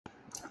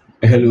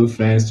Hello,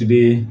 friends.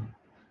 Today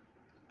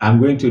I'm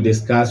going to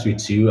discuss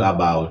with you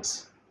about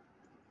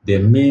the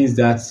means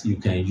that you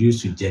can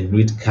use to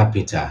generate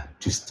capital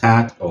to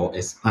start or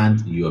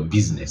expand your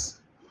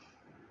business.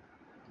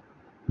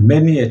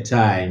 Many a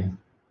time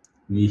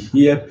we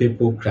hear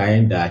people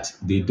crying that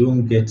they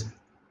don't get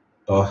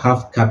or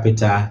have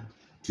capital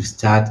to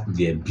start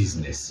their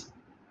business.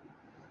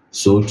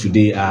 So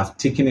today I have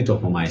taken it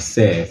upon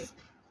myself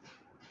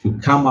to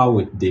come out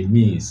with the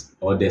means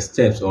or the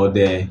steps or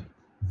the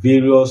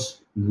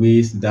various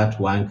ways that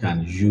one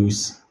can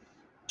use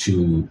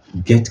to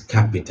get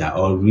capital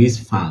or raise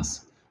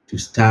funds to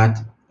start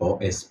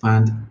or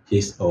expand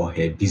his or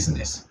her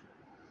business.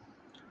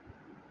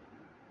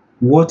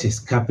 What is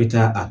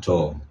capital at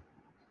all?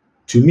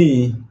 To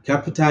me,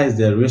 capital is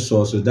the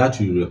resources that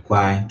you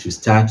require to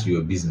start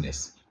your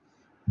business.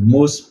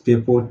 Most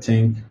people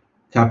think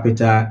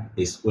capital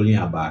is only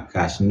about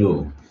cash.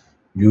 No,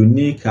 you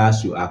need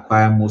cash to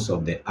acquire most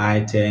of the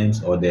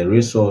items or the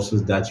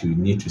resources that you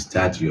need to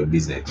start your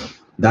business.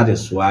 That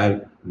is why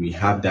we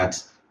have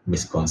that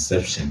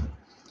misconception.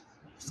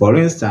 For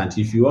instance,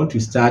 if you want to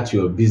start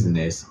your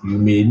business, you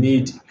may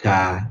need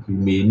car, you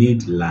may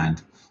need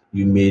land,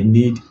 you may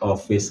need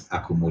office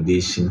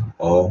accommodation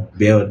or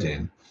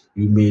building,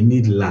 you may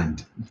need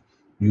land,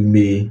 you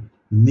may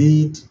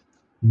need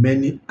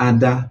many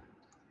other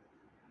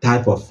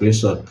type of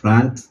resource,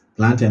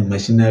 plant and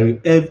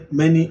machinery,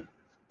 many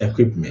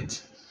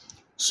equipment.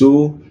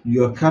 So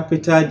your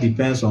capital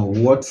depends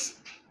on what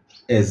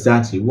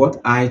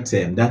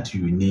item that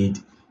you need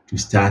to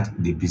start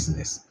the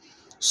business.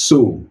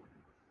 So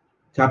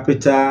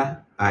capital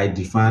I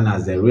define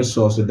as the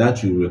resource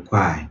that you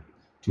require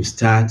to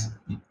start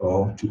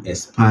or to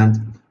expand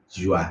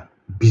your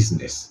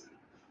business.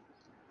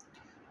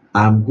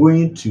 I'm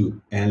going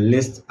to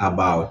enlist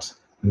about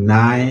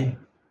 9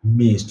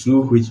 means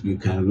through which you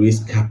can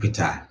raise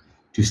capital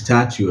to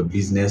start your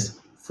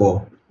business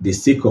for the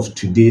sake of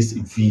today's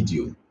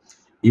video.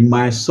 In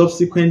my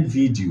subsequent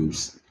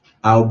videos,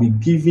 I'll be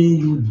giving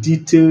you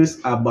details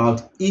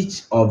about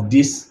each of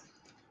these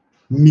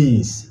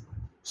means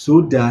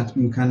so that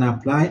you can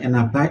apply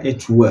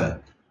it well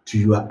to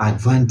your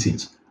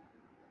advantage.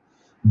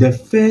 The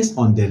first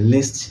on the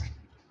list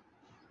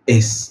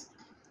is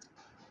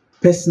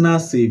personal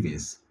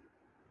savings.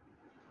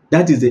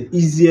 That is the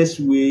easiest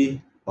way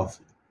of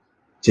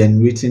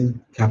generating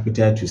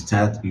capital to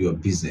start your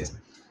business.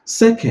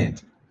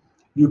 Second,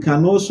 you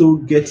can also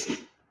get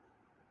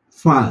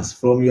funds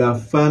from your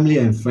family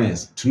and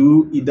friends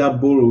through either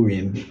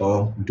borrowing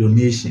or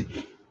donation.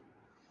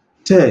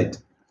 Third,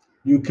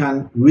 you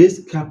can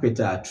raise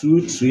capital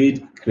through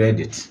trade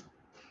credit.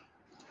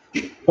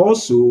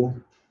 Also,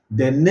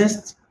 the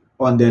next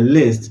on the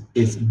list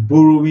is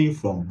borrowing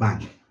from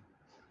bank.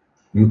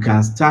 You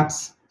can start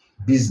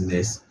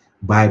business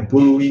by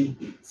borrowing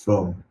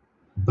from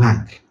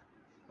bank,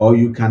 or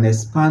you can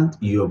expand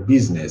your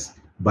business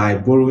by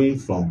borrowing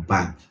from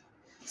bank.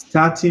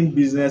 Starting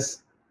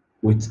business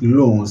with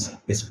loans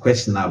is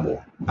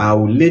questionable. I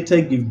will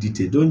later give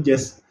detail. Don't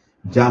just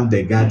jump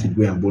the gun to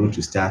go and borrow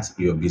to start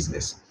your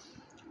business.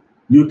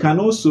 You can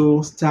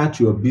also start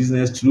your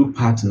business through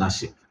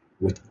partnership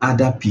with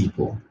other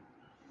people.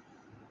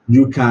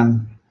 You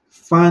can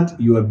fund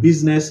your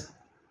business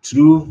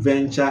through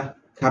venture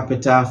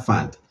capital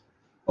fund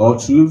or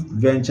through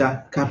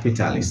venture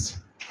capitalists.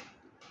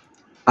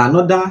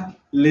 Another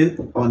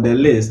on the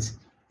list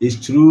is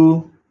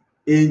through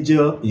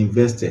angel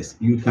investors.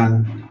 You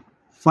can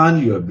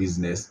fund your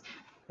business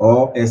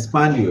or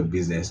expand your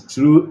business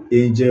through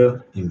angel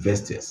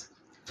investors.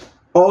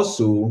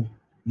 Also,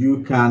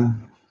 you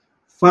can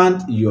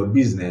fund your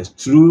business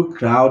through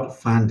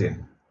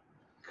crowdfunding.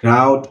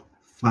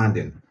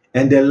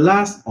 And the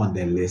last on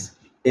the list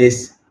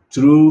is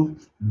through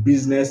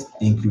business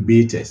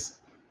incubators.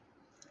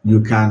 You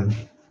can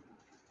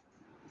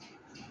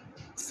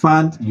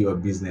fund your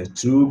business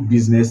through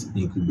business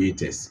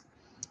incubators.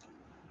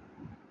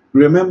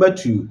 Remember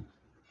to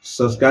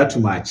subscribe to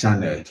my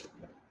channel,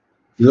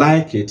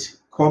 like it,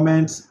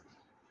 comment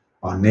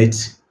on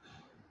it,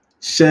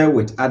 share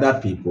with other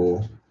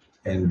people,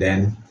 and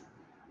then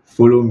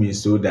follow me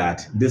so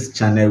that this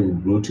channel will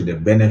grow to the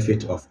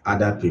benefit of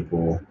other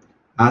people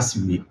as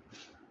we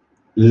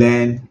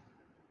learn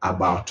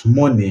about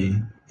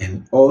money,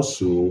 and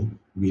also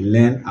we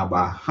learn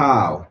about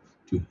how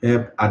to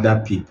help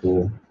other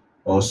people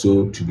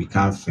also to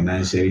become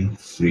financially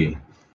free.